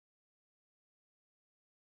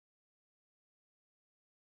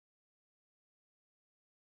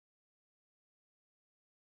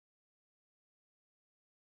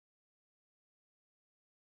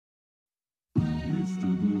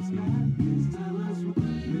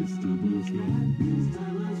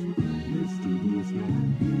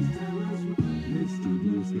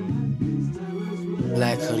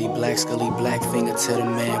Black hoodie, black scully, black finger to the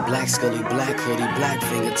man. Black scully, black hoodie, black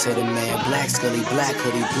finger to the man. Black scully, black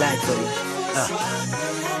hoodie, black hoodie.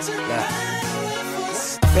 Yeah.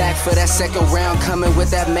 Back for that second round, coming with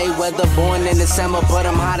that Mayweather. Born in December, but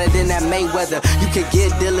I'm hotter than that Mayweather. You could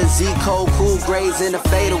get Dilla Z, cold, cool grades in the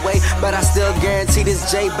fadeaway, but I still guarantee this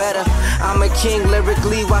Jay better. I'm a king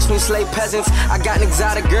lyrically, watch me slay peasants. I got an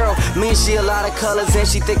exotic girl, me and she a lot of colors, and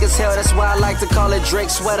she thick as hell. That's why I like to call it Drake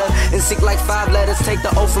sweater. And sync like 5 letters, take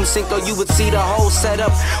the O from Cinco, you would see the whole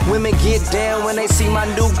setup. Women get down when they see my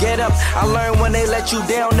new get up. I learned when they let you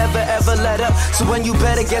down, never ever let up. So when you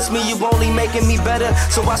bet against me, you only making me better.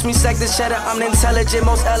 So watch me stack this cheddar, I'm the intelligent,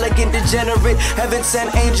 most elegant, degenerate. Heaven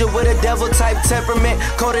sent angel with a devil type temperament.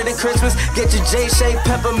 Colder than Christmas, get your J-shaped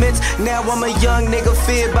peppermints. Now I'm a young nigga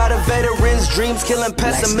feared by the veterans, dreams killing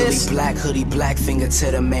pessimists. Black hoodie, black finger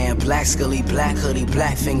to the man. Black scully, black hoodie,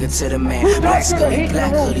 black finger to the man. Black scully,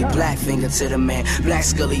 black hoodie, black finger to the man. Black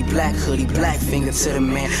scully, black hoodie, black finger to the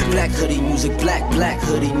man. Black hoodie music, black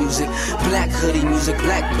hoodie music. Black hoodie music,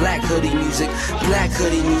 black hoodie music. Black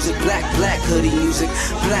hoodie music, black hoodie music.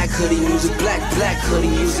 Black hoodie music, black hoodie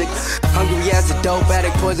music. Hungry as a dope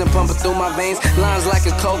addict, poison pumping through my veins. Lines like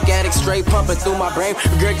a coke addict, straight pumping through my brain.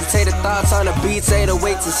 Regurgitated thoughts on the beats,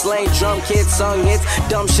 808s and slang. Drum kids, song hits,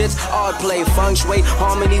 dumb shits, all play. Feng shui,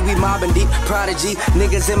 harmony, we mobbing deep. Prodigy,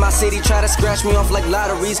 niggas in my city try to scratch me off like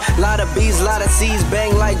lotteries. Lot of B's, lot of C's,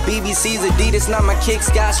 bang like BBC's. Adidas, not my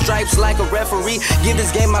kicks, got stripes like a referee. Give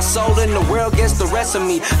this game my soul and the world gets the rest of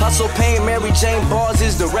me. Hustle, pain, Mary Jane, bars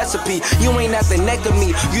is the recipe. You ain't at the neck of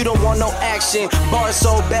me, you don't want no action. Bars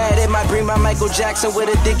so bad it might bring my Michael Jackson with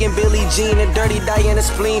a dick and Billie Jean and dirty Diana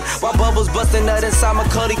spleen. While bubbles busting out inside my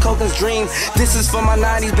Cody Coken's dream. This is for my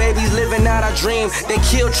 90s babies living out our dream. They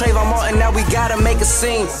killed Trayvon Martin, now we gotta make a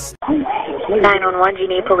scene. 911, do you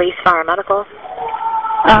need police, fire, medical?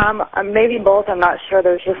 Maybe both, I'm not sure.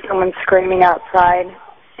 There's just someone screaming outside.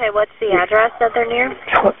 Okay, what's the address that they're near?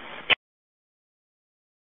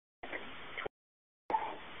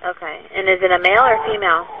 Okay, and is it a male or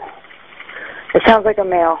female? It sounds like a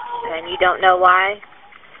male. Okay, and you don't know why?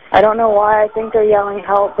 I don't know why. I think they're yelling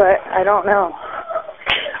help, but I don't know.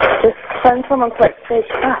 Just send someone quick. Say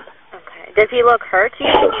stop. Okay. Does he look hurt to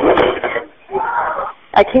you?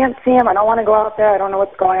 I can't see him. I don't want to go out there. I don't know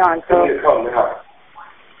what's going on. So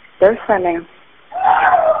they're sending.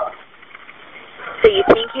 So you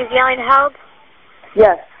think he's yelling help?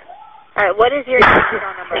 Yes. All right, what is your phone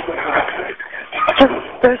number? Just,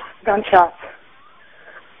 there's gunshots.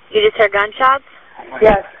 You just heard gunshots?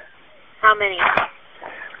 Yes. How many?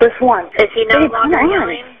 This one. Is he no longer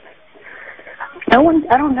yelling? No one,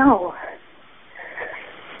 I don't know.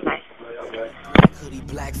 Bye. Hoodie,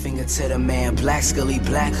 black finger to the man. Black scully,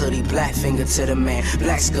 black hoodie, black finger to the man.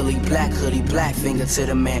 Black scully, black hoodie, black finger to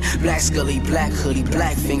the man. Black scully, black hoodie,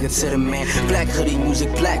 black finger to the man. Black hoodie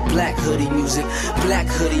music, black hoodie music. Black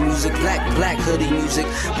hoodie music, black hoodie music.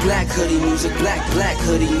 Black hoodie music, black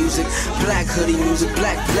hoodie music. Black hoodie music,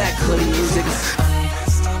 black hoodie music.